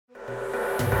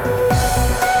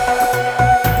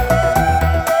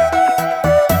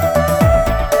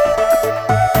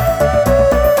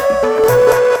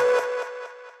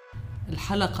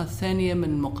الحلقة الثانية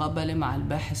من مقابلة مع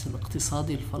الباحث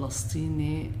الاقتصادي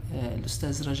الفلسطيني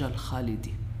الأستاذ رجل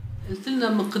خالدي. قلت لنا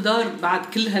مقدار بعد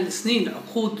كل هالسنين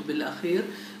عقود بالأخير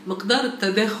مقدار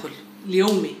التداخل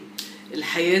اليومي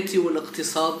الحياتي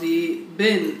والاقتصادي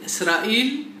بين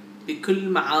إسرائيل بكل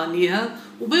معانيها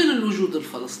وبين الوجود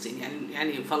الفلسطيني.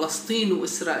 يعني فلسطين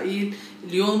وإسرائيل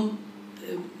اليوم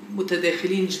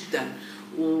متداخلين جدا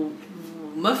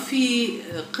وما في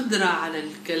قدرة على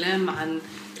الكلام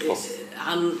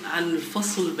عن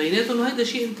الفصل بيناتهم، وهذا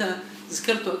شيء أنت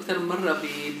ذكرته أكثر من مرة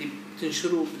اللي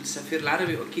بتنشره بالسفير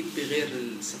العربي وأكيد بغير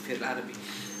السفير العربي.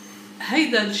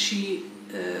 هيدا الشيء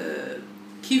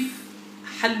كيف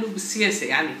حلوا بالسياسة؟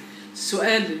 يعني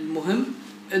السؤال المهم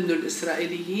إنه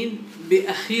الإسرائيليين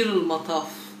بأخير المطاف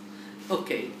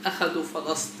أوكي أخذوا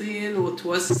فلسطين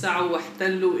وتوسعوا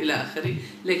واحتلوا إلى آخره،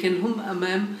 لكن هم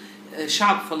أمام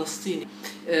شعب فلسطيني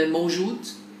موجود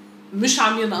مش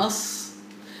عم ينقص،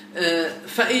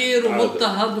 فقير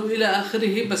ومضطهد وإلى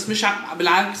آخره، بس مش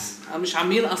بالعكس مش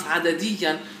عم ينقص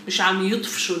عدديا، مش عم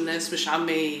يطفشوا الناس، مش عم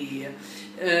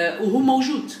وهو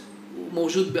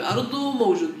موجود بأرضه،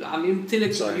 موجود عم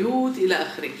يمتلك بيوت إلى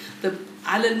آخره. طب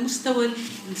على المستوى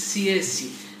السياسي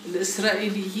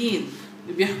الإسرائيليين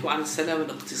اللي بيحكوا عن السلام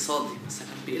الاقتصادي مثلا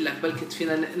بيقول لك بلكي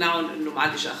فينا نقنعهم إنه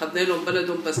معلش أخذنا لهم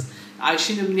بلدهم بس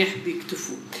عايشين منيح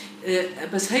بيكتفوا،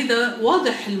 بس هيدا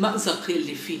واضح المأزق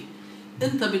اللي فيه.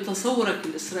 أنت بتصورك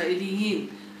الإسرائيليين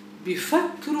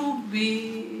بيفكروا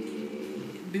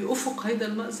بأفق هيدا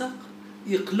المأزق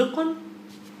يقلقن؟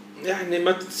 يعني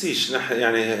ما تنسيش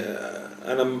يعني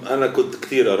أنا كنت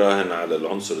كثير أراهن على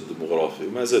العنصر الديموغرافي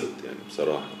وما زلت يعني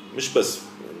بصراحة، مش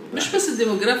بس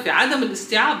الديموغرافي، عدم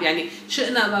الاستيعاب. يعني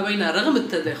شئنا ما بين رغم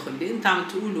التداخل اللي أنت عم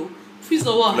تقوله في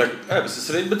ظواهر بس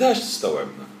إسرائيل بدهاش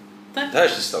تستوعبنا،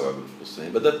 بدهاش تستوعب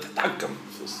الفلسطينيين، بدها تتحكم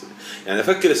بالفلسطينيين. يعني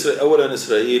أفكر أولا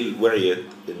إسرائيل وعيت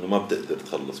إنه ما بتقدر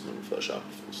تخلص من الشعب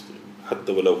الفلسطيني،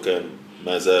 حتى ولو كان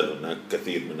ما زال هناك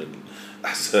كثير من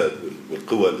الأحزاب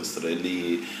والقوى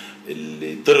الإسرائيلية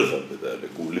اللي ترغب بذلك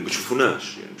واللي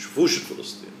بيشوفوناش، يعني بيشوفوش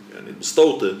الفلسطيني. يعني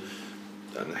المستوطن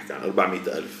يعني نحكي عن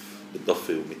 400,000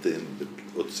 بالضفة و200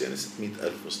 بالقدس، يعني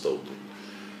 600,000 مستوطن.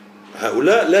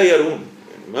 هؤلاء لا يرون،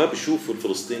 يعني ما بيشوفوا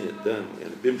الفلسطيني قدام،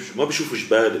 يعني بيمشوا ما بيشوفوا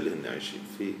جبال اللي هن عايشين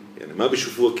فيه، يعني ما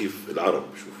بيشوفوها كيف العرب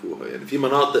بيشوفوها. يعني في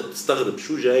مناطق تستغرب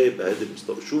شو جايب هذه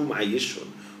المستوطن، شو معيشهم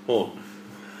هون.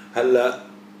 هلا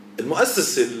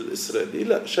المؤسسة الإسرائيلية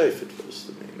لا شايفة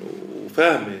الفلسطينيين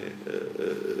وفاهمة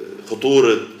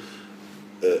خطورة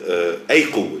أي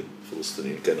قوة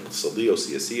فلسطينية كان اقتصادية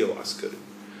وسياسية وعسكرية،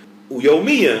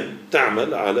 ويوميا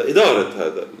تعمل على إدارة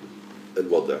هذا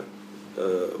الوضع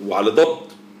وعلى ضبط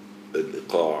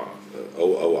الإيقاع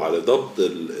أو على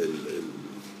ضبط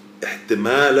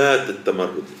احتمالات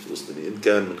التمرد الفلسطيني، إن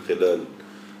كان من خلال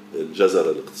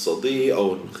الجزرة الاقتصادية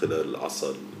أو من خلال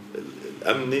العصا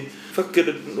الأمني.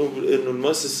 فكر إنه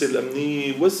المؤسسة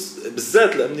الأمنية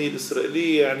بالذات الأمنية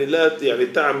الإسرائيلية يعني لا يعني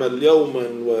تعمل يوما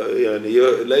ويعني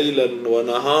ليلا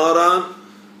ونهارا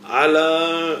على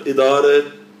إدارة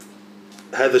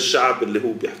هذا الشعب اللي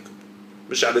هو بيحكم،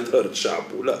 مش على إدارة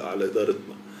شعبه، ولا على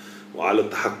إدارتنا وعلى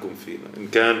التحكم فينا. إن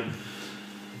كان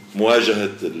مواجهة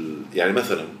يعني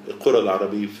مثلا القرى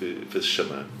العربية في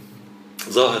الشمال،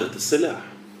 ظاهرة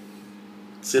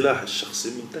السلاح الشخصي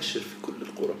منتشر في كل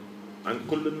القرى عند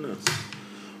كل الناس،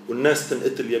 والناس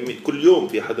تنقتل يمين كل يوم.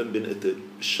 في حدا بينقتل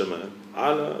بالشمال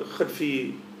على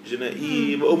خلفية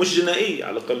جنائية أو مش جنائية،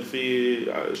 على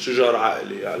خلفية شجار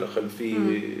عائلي، على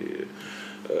خلفية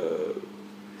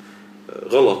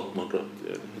غلط مرات.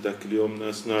 يعني ذاك اليوم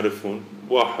ناس نعرفهم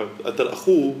واحد قتل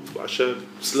أخوه عشان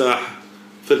سلاح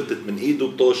فلتت من إيده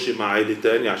بطوشة مع عائلة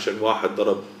تانية عشان واحد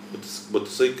ضرب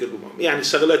موتوسيكل، يعني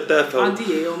شغلات تافهة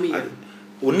عادية يومية.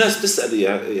 والناس تسأل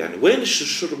يعني وين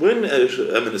وين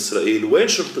أمن إسرائيل، وين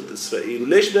شرطة إسرائيل،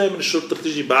 وليش دائما الشرطة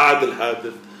بتيجي بعد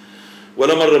الحادث؟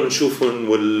 ولا مرة بنشوفهم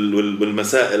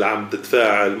والمسائل عم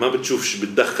تتفاعل، ما بتشوفش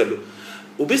بتدخلوا.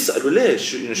 وبيسألوا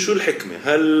ليش، يعني شو الحكمة؟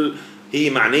 هل هي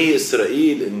معنية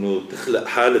إسرائيل إنه تخلق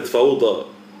حالة فوضى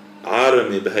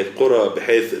عارمة بهاي القرى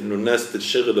بحيث إنه الناس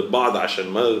تنشغل ببعض عشان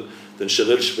ما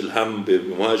تنشغلش بالهم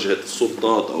بمواجهة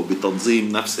السلطات أو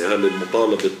بتنظيم نفسها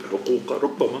للمطالبة بحقوقها؟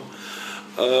 ربما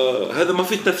هذا ما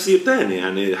في تفسير تاني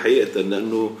يعني حقيقة،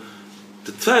 لأنه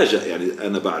تتفاجأ. يعني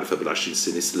أنا بعرف قبل 20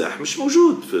 سنة سلاح مش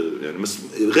موجود في يعني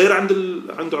غير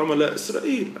عند عملاء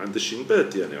إسرائيل، عند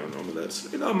الشينبات، يعني عند عملاء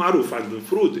إسرائيل معروف عندهم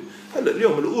فرودي. هلا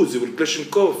اليوم الأوزي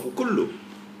والكلاشينكوف وكله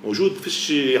موجود،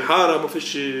 فيش حارة ما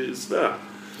فيش سلاح.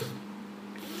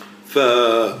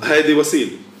 فهذه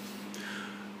وسيلة.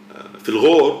 في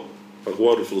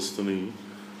أغوار الفلسطينيين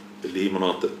اللي هي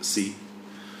مناطق سي،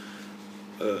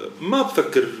 ما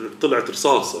بفكر طلعت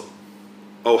رصاصة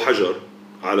أو حجر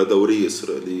على دورية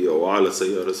إسرائيلية أو على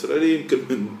سيارة إسرائيلية يمكن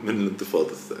من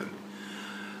الانتفاضة الثانية،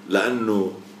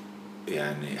 لأنه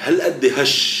يعني هل قد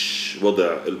هش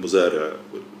وضع المزارع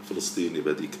الفلسطيني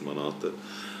بهذيك المناطق،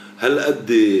 هل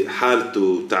قد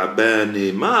حالته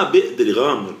تعبانة، ما بيقدر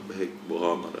يغامر بهيك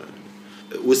مغامرة يعني.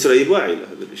 وإسرائيل واعي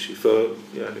لهذا الشيء،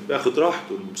 فيعني بياخد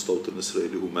راحته المستوطن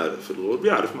الإسرائيلي وهو مارق في الغور،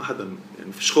 بيعرف ما حدا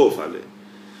يعني فيش خوف عليه،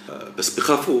 بس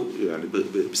بخافوا يعني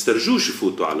بيسترجوش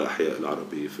يفوتوا على الأحياء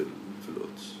العربية في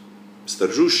القدس،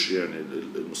 بيسترجوش يعني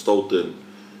المستوطن.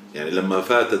 يعني لما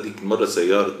فات هذيك المرة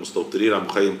سيارة مستوطنين على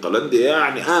مخيم قلندي،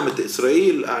 يعني قامت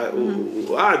إسرائيل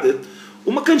وقعدت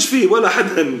وما كانش فيه ولا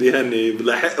حدا يعني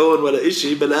لاحقهم ولا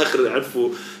إشي، بالآخر عرفوا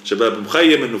شباب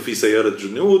المخيم إنه في سيارة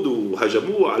جنود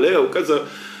وهجموه عليها وكذا.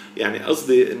 يعني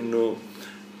قصدي إنه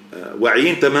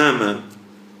واعيين تماما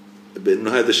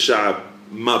بإنه هذا الشعب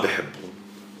ما بحبهم،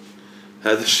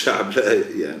 هذا الشعب لا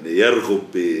يعني يرغب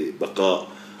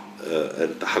ببقاء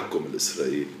التحكم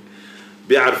الإسرائيلي،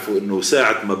 بيعرفوا إنه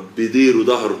ساعة ما بيديروا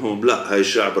ظهرهم لا هاي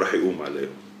الشعب رح يقوم عليهم.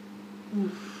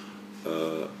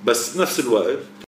 بس بنفس الوقت